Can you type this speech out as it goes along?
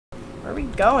Where are we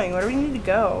going? Where do we need to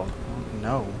go?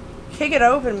 No. Kick it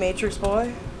open, Matrix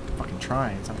boy. I'm fucking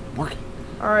trying. It's not working.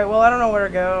 Alright, well, I don't know where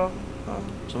to go.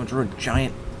 Someone drew a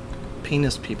giant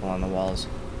penis people on the walls.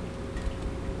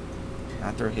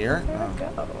 Not through here? Where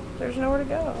to go? There's nowhere to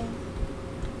go.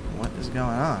 What is going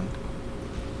on?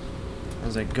 That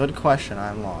was a good question.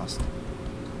 I'm lost.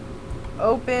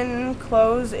 Open,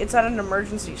 close. It's at an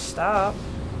emergency stop.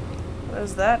 What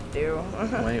does that do?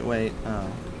 wait.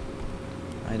 Oh.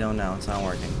 I don't know. It's not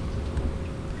working.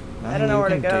 I don't know where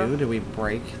to go. Did we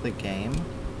break the game?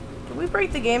 Did we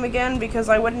break the game again? Because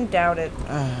I wouldn't doubt it.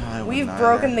 We've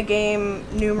broken the game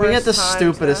numerous times. We get the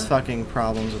stupidest fucking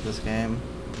problems with this game.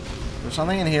 Is there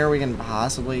something in here we can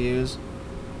possibly use?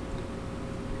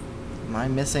 Am I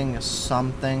missing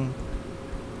something?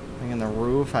 Something in the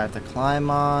roof I have to climb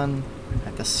on? I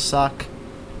have to suck?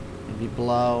 Maybe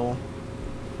blow?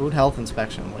 Food health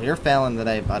inspection. Well, you're failing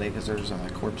today, buddy, because there's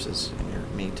corpses in your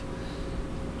meat.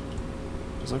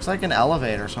 This looks like an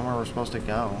elevator somewhere we're supposed to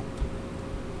go.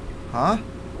 Huh?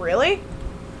 Really?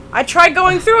 I tried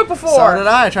going through it before. So did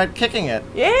I. I tried kicking it.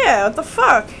 Yeah, what the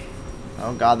fuck?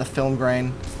 Oh god, the film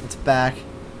grain. It's back.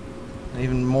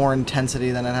 Even more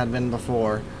intensity than it had been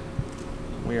before.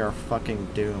 We are fucking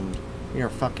doomed. We are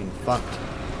fucking fucked.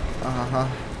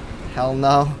 Hell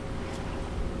no.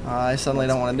 I suddenly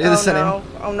don't want to do this anymore.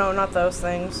 Oh no, not those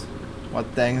things. What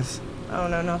things? Oh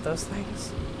no, not those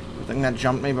things. The thing that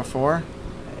jumped me before?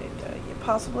 Yeah,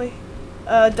 possibly.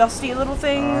 Dusty little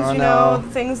things, oh, you know,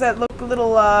 things that look a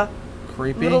little,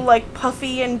 creepy? Little, like,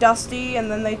 puffy and dusty,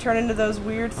 and then they turn into those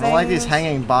weird things. I don't like these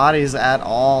hanging bodies at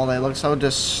all. They look so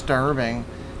disturbing.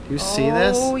 Do you see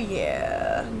this? Oh,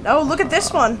 yeah. Oh, look at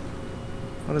this one.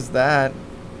 What is that?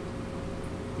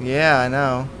 Yeah, I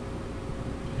know.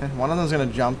 One of them's gonna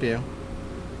jump you.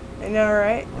 I know,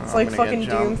 right? It's like fucking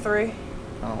Doom 3.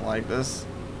 I don't like this.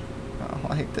 I don't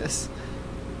like this.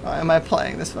 Why am I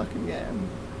playing this fucking game?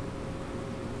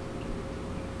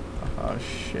 Oh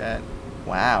shit.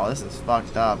 Wow, this is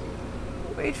fucked up.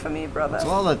 Wait for me, brother. What's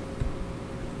all the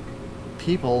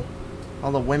people,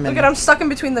 all the women. Look at, I'm stuck in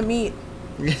between the meat.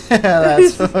 Yeah,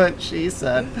 that's what she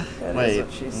said. That Wait, is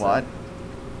what she said. what?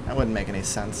 That wouldn't make any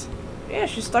sense. Yeah,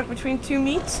 she's stuck between two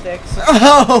meat sticks.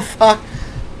 Oh, fuck.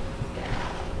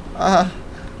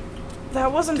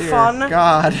 That wasn't dear fun.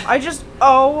 God. I just,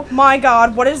 oh my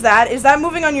god, what is that? Is that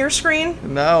moving on your screen?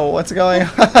 No, what's going on?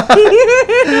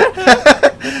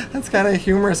 That's kind of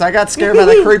humorous. I got scared by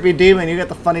the creepy demon. You got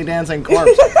the funny dancing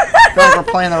corpse. I feel like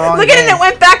we're playing the wrong game. Look at it, it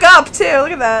went back up too.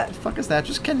 Look at that. What the fuck is that?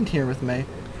 Just get in here with me.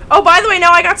 Oh, by the way, no,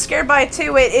 I got scared by it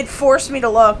too. It forced me to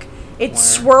look. It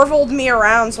swerveled me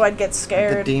around so I'd get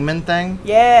scared. The demon thing?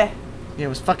 Yeah. Yeah, it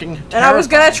was fucking terrifying. And I was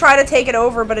gonna try to take it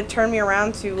over, but it turned me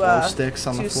around too glow sticks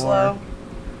on the floor. Slow.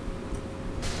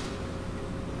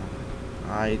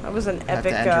 That was an have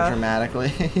epic. To enter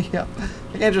dramatically. Yeah.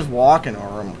 I can't just walk into a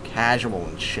room casual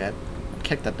and shit.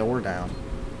 Kick the door down.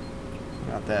 What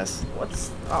about this? What's?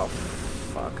 Oh,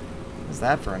 fuck. What's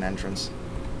that for an entrance?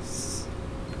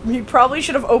 You probably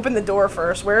should have opened the door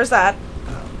first. Where is that?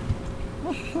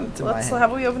 Let's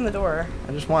have we open the door.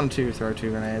 I just wanted to throw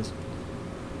 2 grenades.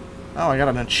 Oh, I got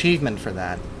an achievement for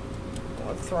that.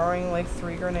 What, throwing like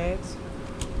 3 grenades?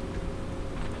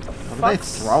 What are they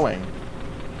throwing?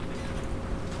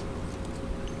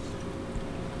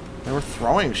 They were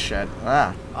throwing shit.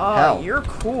 Ah. Oh, hell. You're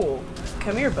cool.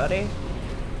 Come here, buddy.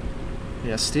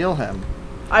 Yeah, steal him.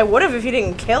 I would have if you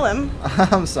didn't kill him.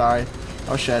 I'm sorry.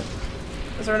 Oh shit.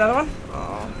 Is there another one?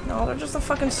 Oh, no, they're just the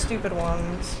fucking stupid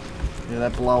ones. Yeah,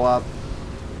 that blow up.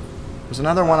 There's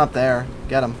another one up there.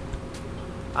 Get him.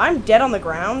 I'm dead on the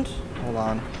ground. Hold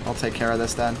on. I'll take care of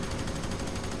this then.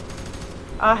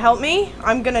 Help me?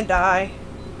 I'm gonna die.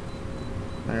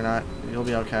 No, you're not. You'll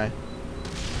be okay.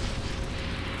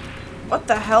 What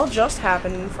the hell just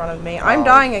happened in front of me? I'm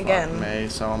dying fuck again. Me,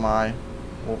 so am I.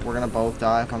 Well, we're gonna both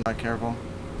die if I'm not careful.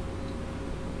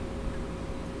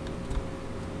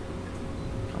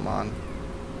 Come on.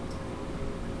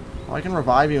 Well, I can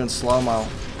revive you in slow-mo.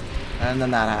 And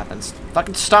then that happens.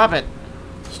 Fucking stop it!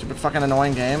 Stupid fucking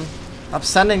annoying game. Stop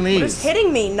sending these. What is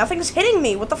hitting me? Nothing's hitting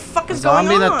me. What the fuck is going on?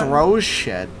 Zombie that throws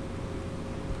shit.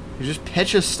 He just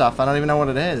pitches stuff. I don't even know what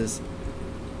it is.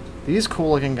 These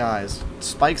cool-looking guys.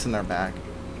 Spikes in their back.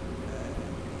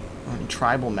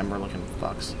 Tribal member-looking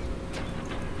fucks.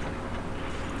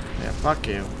 Yeah, fuck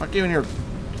you. Fuck you and your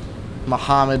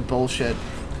Muhammad bullshit.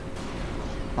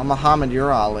 I'm Muhammad,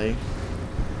 you're Ali.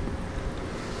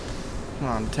 Come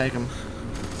on, take him.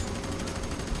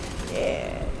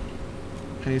 Yeah.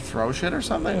 Can you throw shit or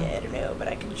something? Yeah, I don't know, but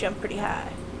I can jump pretty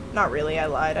high. Not really, I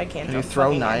lied. I can't jump Can you throw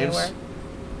fucking knives? anywhere.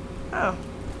 Oh.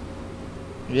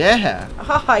 Yeah.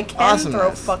 Oh, I can throw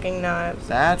Awesomeness. fucking knives.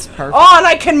 That's perfect. Oh, and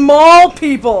I can maul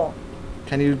people!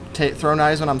 Can you throw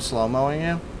knives when I'm slow-mowing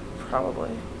you?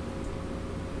 Probably.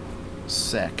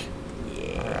 Sick.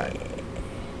 Yeah. Alright.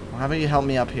 Well, how about you help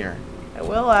me up here? I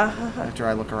will, After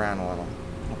I look around a little.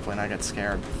 Hopefully not get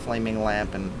scared. Flaming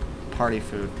lamp and party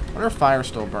food. I wonder if fire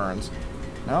still burns.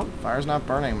 Nope, fire's not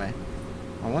burning me.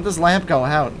 Well, when does lamp go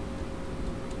out?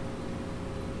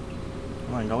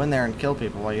 Come on, go in there and kill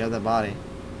people while you have the body.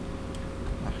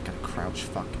 Oh, gotta crouch,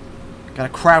 fuck. Gotta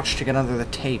crouch to get under the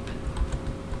tape.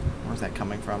 Where's that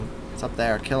coming from? It's up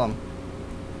there, kill him.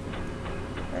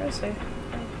 Where is he?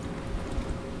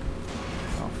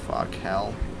 Oh, fuck,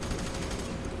 hell.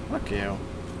 Fuck you.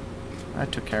 I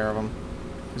took care of him.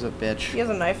 He's a bitch. He has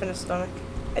a knife in his stomach.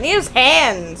 And he has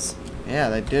hands! Yeah,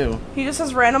 they do. He just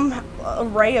has random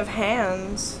array of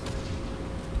hands.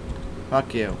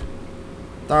 Fuck you.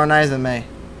 Throw knives at me.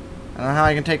 I don't know how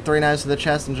I can take 3 knives to the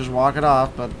chest and just walk it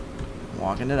off, but I'm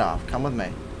walking it off. Come with me.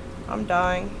 I'm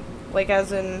dying. Like,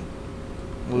 as in,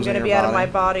 I'm Losing gonna your be out of body.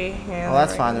 my body. Yeah, Well,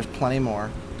 that's there fine. we There's plenty more.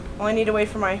 go. Well, I need to wait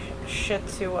for my shit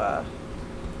to,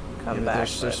 come Yeah, back.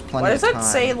 there's but plenty why does of that time.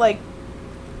 say, like,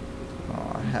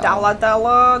 Oh, hell. dollar,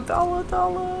 dollar, dollar,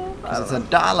 dollar? Because it's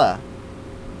 $1.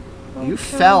 You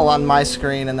fell on my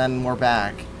screen and then we're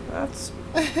back. That's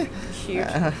cute.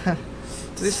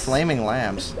 It's these flaming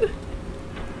lamps.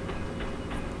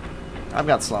 I've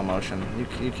got slow motion.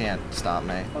 You can't stop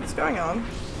me. What's going on?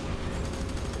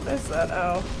 What is that?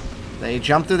 Oh. They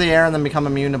jump through the air and then become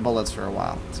immune to bullets for a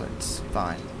while, so it's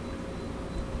fine.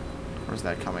 Where's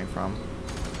that coming from?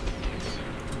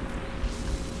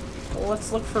 Well,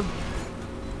 let's look for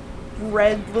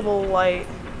red little light.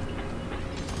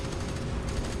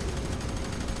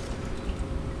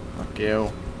 Fuck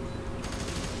you.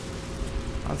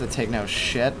 I don't have to take no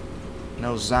shit.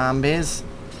 No zombies.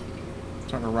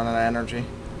 Starting to run out of energy.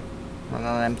 Run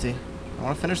out of empty. I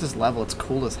want to finish this level. It's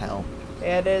cool as hell.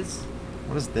 Yeah, it is.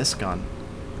 What is this gun?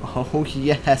 Oh,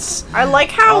 yes. I like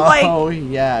how, like... Oh,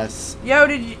 yes. Yo,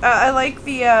 did you... I like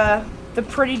the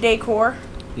pretty decor.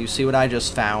 You see what I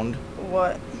just found?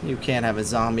 What? You can't have a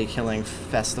zombie killing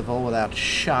festival without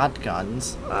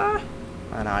shotguns.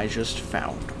 And I just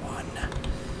found one.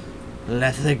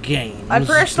 Let the game I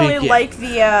personally begin. like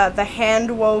the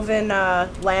hand-woven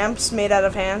lamps made out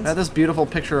of hands. I had this beautiful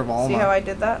picture of Alma. See how I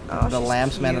did that? Oh, The she's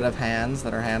lamps cute. made out of hands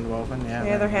that are hand-woven.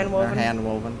 Yeah, They're hand-woven. They're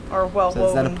hand-woven. Or well-woven. So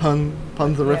is that a pun?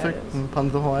 Puntherific? Yeah, it is.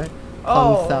 Punthahoy?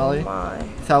 Oh, Sally? my.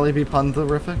 Sally be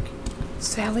puntherific?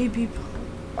 Sally be...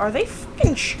 Are they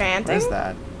fucking chanting? What is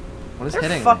that? What is They're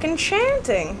hitting fucking me?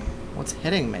 chanting. What's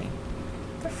hitting me?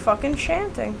 They're fucking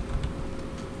chanting.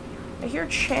 I hear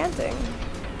chanting.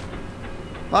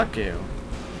 Fuck you.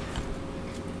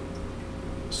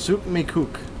 Soup me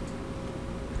kook.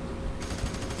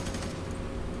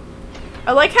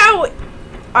 I like how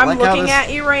I'm like how looking this-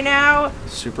 at you right now,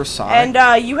 Super sonic.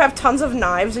 and you have tons of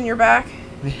knives in your back.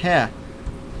 Yeah.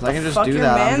 'Cause I can just Fuck, do your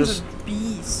that. I'm man's just... a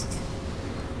beast.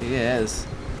 He is.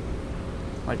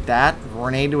 Like that?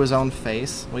 Grenade to his own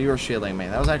face? Well, you were shielding me.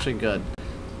 That was actually good.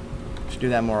 Should do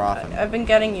that more often. I've been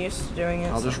getting used to doing it.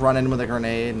 I'll just run in with a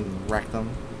grenade and wreck them.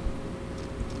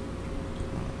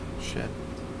 Oh, shit.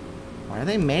 Why are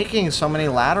they making so many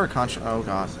ladder Oh,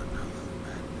 God.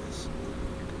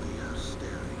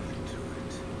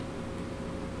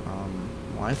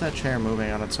 Why is that chair moving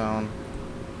on its own?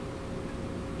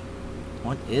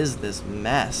 What is this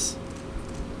mess?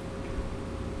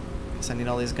 Guess I need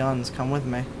all these guns. Come with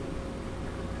me.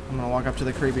 I'm gonna walk up to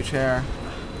the creepy chair.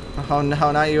 Oh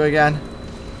no, not you again.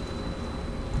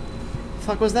 The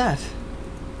fuck was that?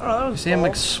 Oh, that was You see him cool.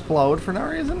 explode for no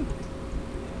reason?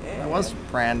 Yeah. That was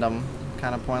random.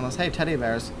 Kind of pointless. Hey, teddy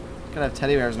bears. Could have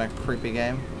teddy bears in a creepy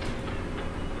game.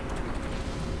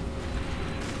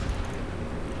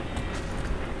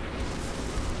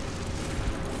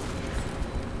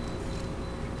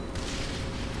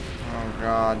 Oh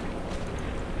God.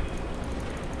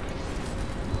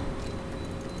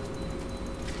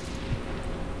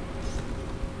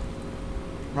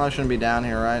 Probably shouldn't be down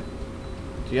here, right?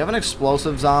 Do you have an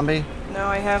explosive zombie? No,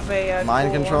 I have a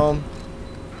Mind cool control? one.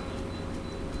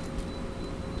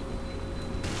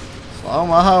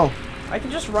 Slow-mo! I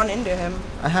can just run into him.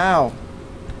 How?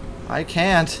 I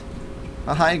can't.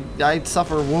 I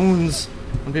suffer wounds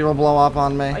when people blow up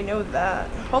on me. I know that.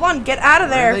 Hold on, get out of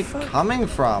Where there. are they Fuck. coming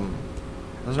from?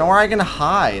 There's nowhere I can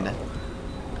hide.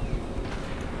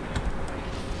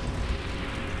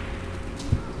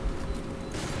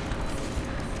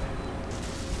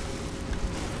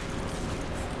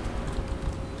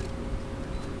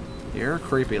 You're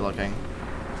creepy looking.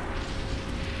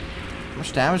 How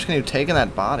much damage can you take in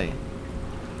that body?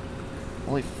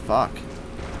 Holy fuck.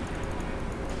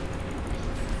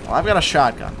 Well, I've got a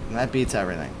shotgun, and that beats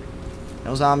everything.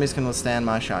 No zombies can withstand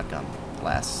my shotgun.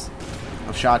 Blast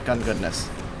of shotgun goodness.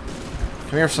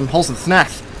 Come here for some wholesome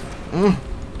snacks.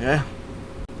 Yeah.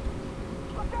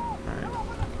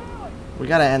 Alright. We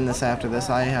gotta end this after this.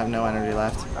 I have no energy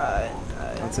left.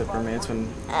 That's it for me. It's been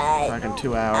fucking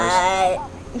 2 hours.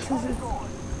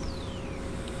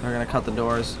 We're gonna cut the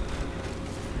doors.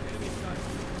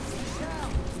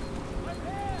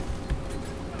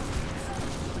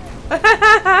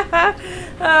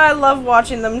 I love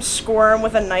watching them squirm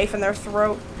with a knife in their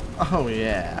throat. Oh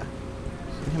yeah.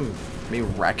 Me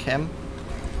wreck him.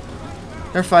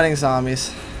 They're fighting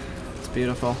zombies. It's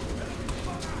beautiful.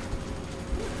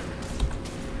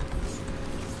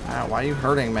 Ah, why are you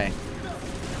hurting me?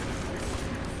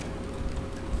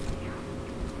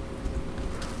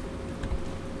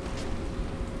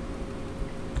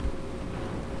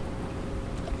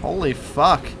 Holy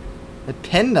fuck. It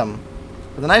pinned him.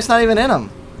 But the knife's not even in him.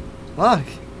 Look.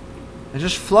 It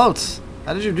just floats.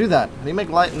 How did you do that? How do you make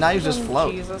knives just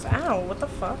float? Jesus. Ow, what the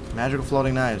fuck? Magical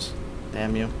floating knives.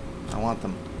 Damn you. I want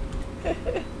them.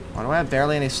 Why do I have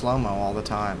barely any slow-mo all the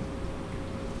time?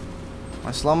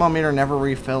 My slow-mo meter never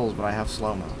refills, but I have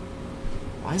slow-mo.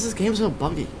 Why is this game so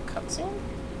buggy? Cutscene?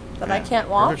 That I can't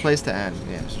watch? Perfect place to end.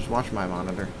 Yeah, just watch my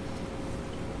monitor.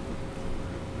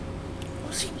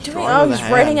 What's he doing? Oh, he's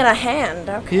writing in a hand.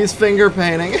 Okay. He's finger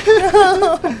painting.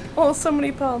 Oh, so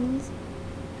many puns.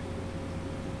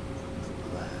 The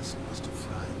blast must have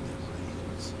fried their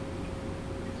brains.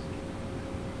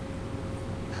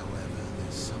 However,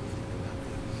 there's something about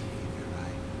their behavior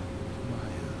I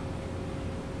admire.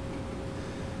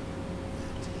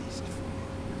 Their taste for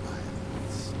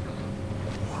violence.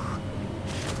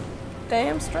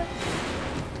 Damn straight.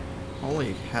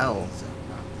 Holy hell. These are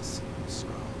not the same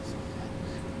scrolls of that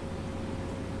man.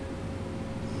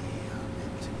 They are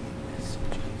meant to be a message,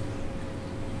 I think.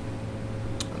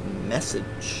 A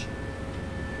message.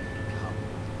 Come.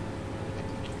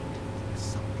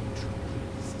 Something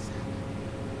tremendous is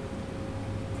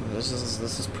happening.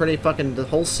 This is pretty fucking. The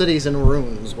whole city's in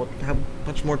ruins. How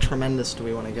much more tremendous do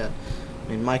we want to get? I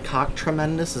mean, my cock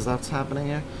tremendous? Is that what's happening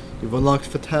here? You've unlocked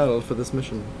Fatale for this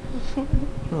mission.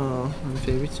 Oh, I'm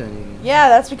favorite son again. Yeah,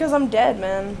 that's because I'm dead,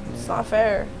 man. It's not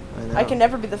fair. I know. I can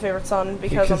never be the favorite son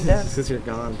because I'm dead. Because you're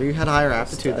gone. But you had higher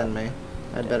aptitude than me.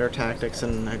 I had better tactics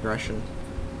and aggression.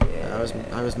 Yeah.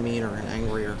 I was meaner and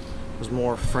angrier. It was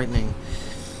more frightening.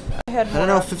 I don't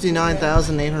know if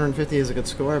 59,850 is a good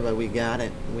score, but we got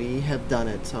it. We have done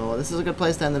it. So this is a good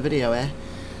place to end the video, eh?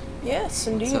 Yes,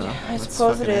 indeed. I Let's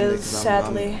suppose it fucking end is, 'cause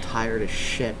sadly. I'm tired as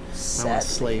shit. I want to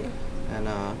sleep and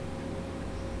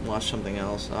watch something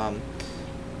else.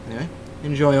 Anyway,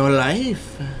 enjoy your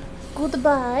life.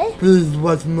 Goodbye. Please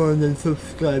watch more than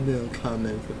subscribe and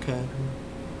comment, okay?